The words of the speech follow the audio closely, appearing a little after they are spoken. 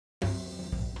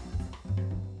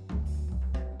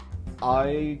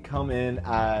I come in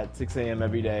at 6 a.m.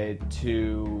 every day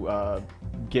to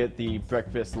get the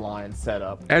breakfast line set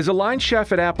up. As a line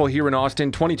chef at Apple here in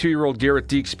Austin, 22-year-old Gareth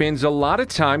Deakes spends a lot of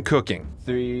time cooking.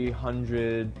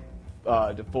 300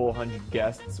 to 400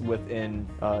 guests within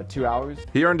 2 hours.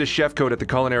 He earned his chef coat at the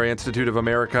Culinary Institute of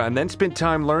America and then spent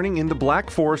time learning in the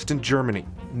Black Forest in Germany.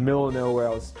 Middle of nowhere,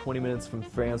 I was 20 minutes from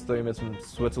France, 30 minutes from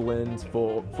Switzerland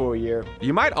for a year.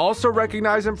 You might also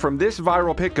recognize him from this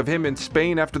viral pic of him in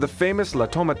Spain after the famous La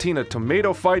Tomatina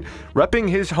tomato fight, repping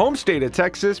his home state of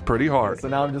Texas pretty hard. So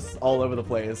now I'm just all over the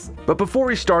place. But before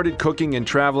he started cooking and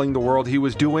traveling the world, he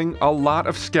was doing a lot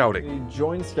of scouting. I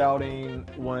joined scouting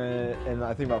in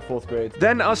I think about 4th grade.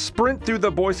 Then a sprint through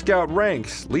the Boy Scout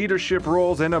ranks, leadership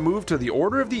roles, and a move to the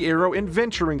Order of the Arrow and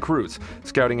venturing crews,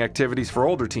 scouting activities for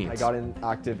older teens. I got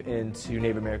active into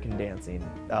Native American dancing,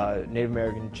 Native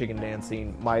American chicken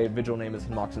dancing. My vigil name is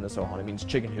Hinoxana Sohan. It means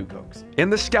chicken who cooks. In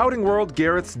the scouting world,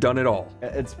 Gareth's done it all.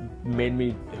 It's made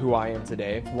me who I am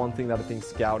today. One thing that I think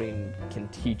scouting can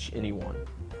teach anyone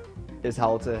is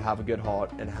how to have a good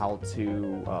heart and how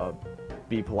to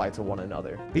be polite to one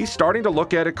another. He's starting to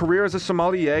look at a career as a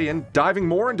sommelier and diving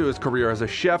more into his career as a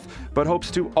chef, but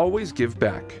hopes to always give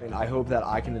back. And I hope that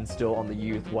I can instill on the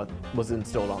youth what was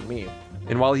instilled on me.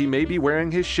 And while he may be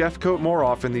wearing his chef coat more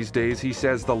often these days, he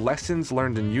says the lessons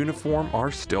learned in uniform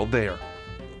are still there.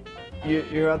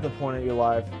 You're at the point of your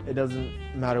life, it doesn't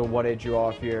matter what age you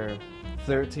are, if you're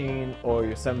 13 or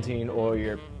you're 17 or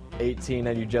you're 18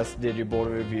 and you just did your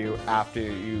board review after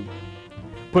you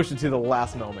pushed it to the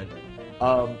last moment.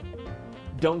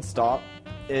 Don't stop.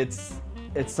 It's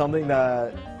something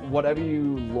that whatever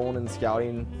you learn in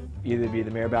scouting, either be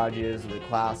the merit badges or the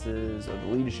classes or the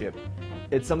leadership,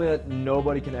 it's something that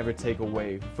nobody can ever take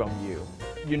away from you.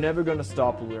 You're never going to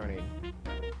stop learning,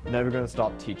 never going to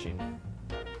stop teaching.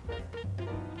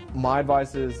 My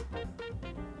advice is,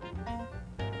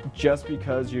 just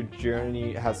because your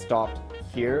journey has stopped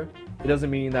here, it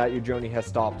doesn't mean that your journey has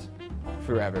stopped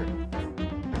forever.